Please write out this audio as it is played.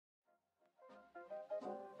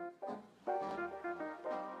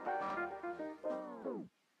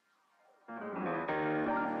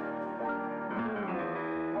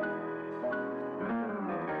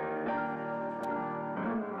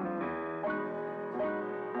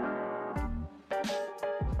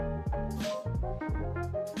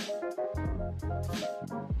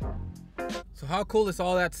how cool is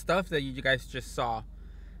all that stuff that you guys just saw?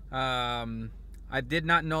 I did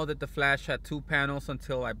not know that the flash had 2 panels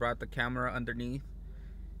until I brought the camera underneath,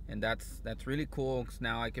 and that's really cool, because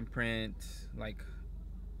now I can print like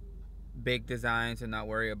big designs and not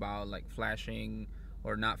worry about like flashing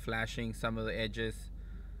or not flashing some of the edges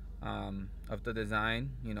of the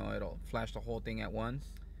design. You know, it'll flash the whole thing at once.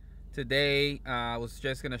 Today I was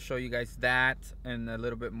just gonna show you guys that and a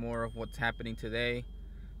little bit more of what's happening today.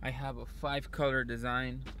 I have a 5-color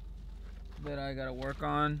design that I gotta work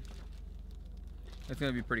on. It's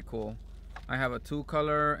gonna be pretty cool. I have a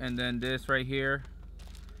 2-color, and then this right here,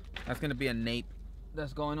 that's gonna be a nape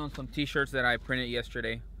that's going on some t-shirts that I printed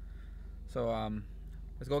yesterday. So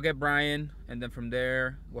let's go get Brian, and then from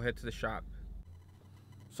there we'll head to the shop.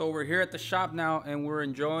 So we're here at the shop now, and we're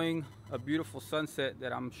enjoying a beautiful sunset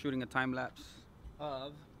that I'm shooting a time lapse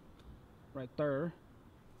of right there.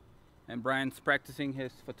 And Brian's practicing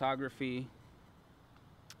his photography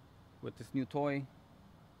with this new toy,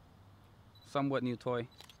 somewhat new toy.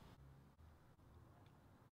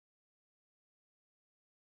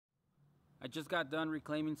 I just got done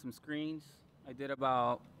reclaiming some screens. I did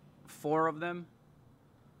about 4 of them,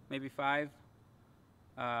 maybe 5.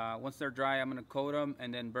 Once they're dry, I'm gonna coat them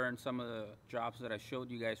and then burn some of the jobs that I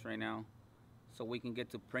showed you guys right now, so we can get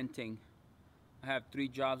to printing. I have 3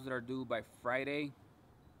 jobs that are due by Friday,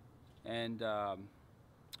 and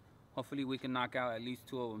hopefully we can knock out at least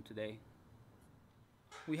 2 of them today.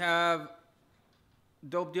 We have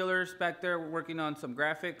dope dealers back there. We're working on some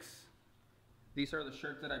graphics. These are the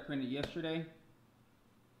shirts that I printed yesterday,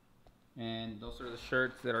 and those are the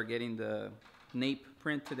shirts that are getting the nape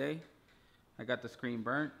print today. I got the screen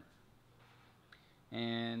burnt,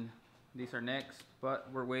 and these are next, but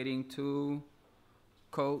we're waiting to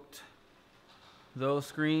coat those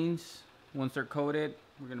screens. Once they're coated,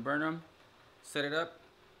 we're gonna burn them, set it up,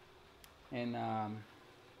 and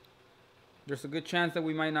there's a good chance that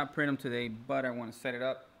we might not print them today, but I want to set it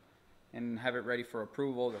up and have it ready for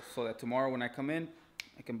approval, so that tomorrow when I come in,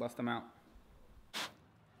 I can bust them out.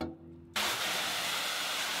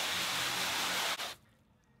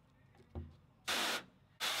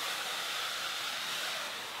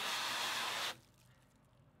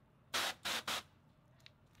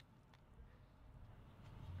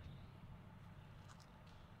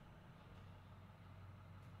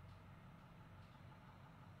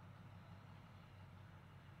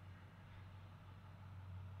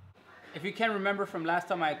 If you can remember from last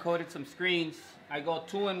time I coated some screens, I go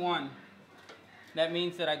 2 in 1. That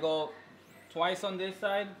means that I go twice on this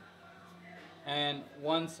side and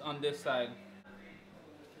once on this side.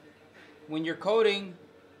 When you're coating,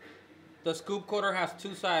 the scoop coater has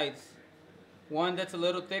 2 sides. One that's a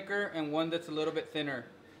little thicker and one that's a little bit thinner.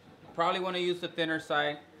 Probably want to use the thinner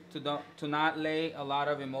side to not lay a lot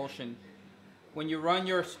of emulsion. When you run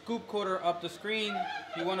your scoop coater up the screen,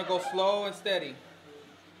 you want to go slow and steady,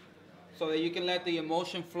 so that you can let the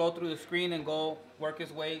emulsion flow through the screen and go work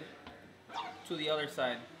its way to the other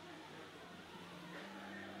side.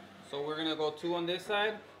 So we're gonna go 2 on this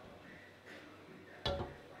side,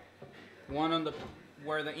 1 on the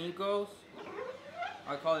where the ink goes.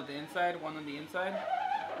 I call it the inside, 1 on the inside.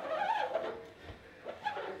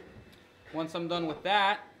 Once I'm done with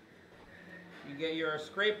that, you get your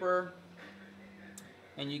scraper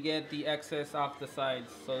and you get the excess off the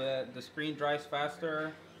sides, so that the screen dries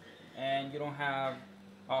faster and you don't have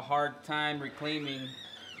a hard time reclaiming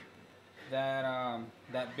that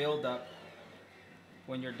that buildup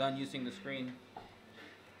when you're done using the screen.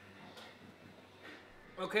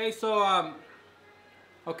 Okay, so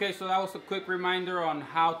that was a quick reminder on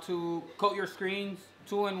how to coat your screens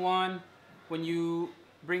 2 in 1. When you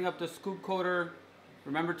bring up the scoop coater,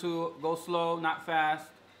 remember to go slow, not fast,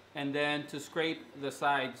 and then to scrape the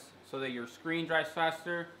sides so that your screen dries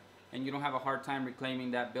faster and you don't have a hard time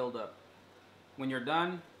reclaiming that buildup. When you're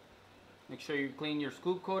done, make sure you clean your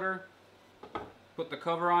scoop coater, put the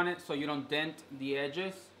cover on it so you don't dent the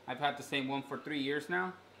edges. I've had the same one for 3 years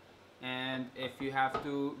now. And if you have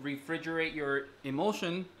to refrigerate your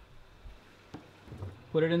emulsion,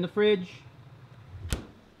 put it in the fridge.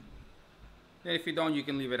 And if you don't, you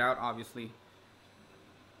can leave it out, obviously.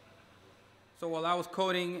 So while I was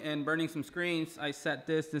coating and burning some screens, I set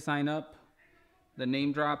this design up, the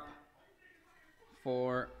name drop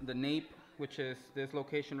for the nape, which is this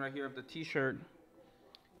location right here of the t-shirt,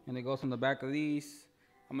 and it goes on the back of these.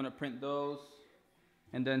 I'm gonna print those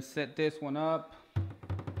and then set this one up.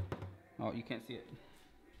 Oh, you can't see it.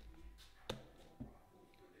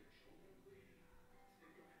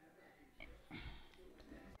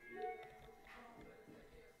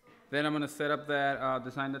 Then I'm gonna set up that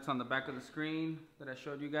design that's on the back of the screen that I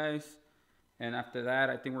showed you guys, And after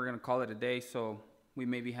that, I think we're gonna call it a day. So we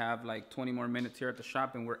maybe have like 20 more minutes here at the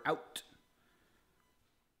shop and we're out.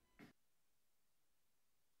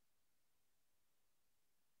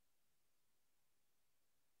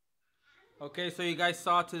 Okay, so you guys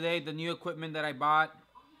saw today the new equipment that I bought.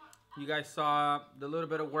 You guys saw the little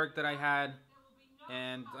bit of work that I had.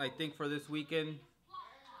 And I think for this weekend,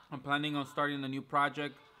 I'm planning on starting a new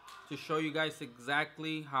project to show you guys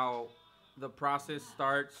exactly how the process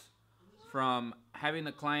starts from having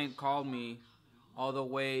the client call me all the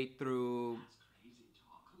way through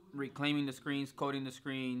reclaiming the screens, coding the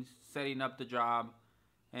screens, setting up the job,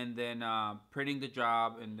 and then printing the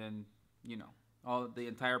job, and then, you know, all the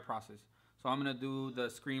entire process. So I'm gonna do the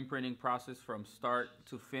screen printing process from start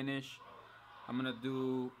to finish. I'm gonna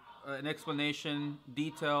do an explanation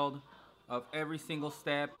detailed of every single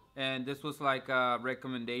step. And this was like a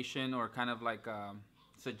recommendation or kind of like a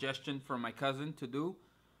suggestion from my cousin to do.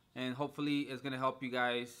 And hopefully it's gonna help you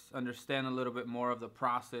guys understand a little bit more of the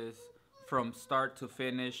process from start to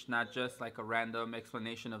finish, not just like a random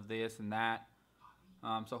explanation of this and that.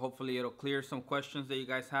 So hopefully it'll clear some questions that you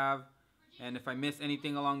guys have. And if I miss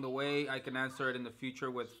anything along the way, I can answer it in the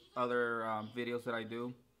future with other videos that I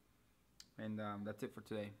do. And that's it for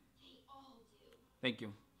today. Thank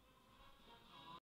you.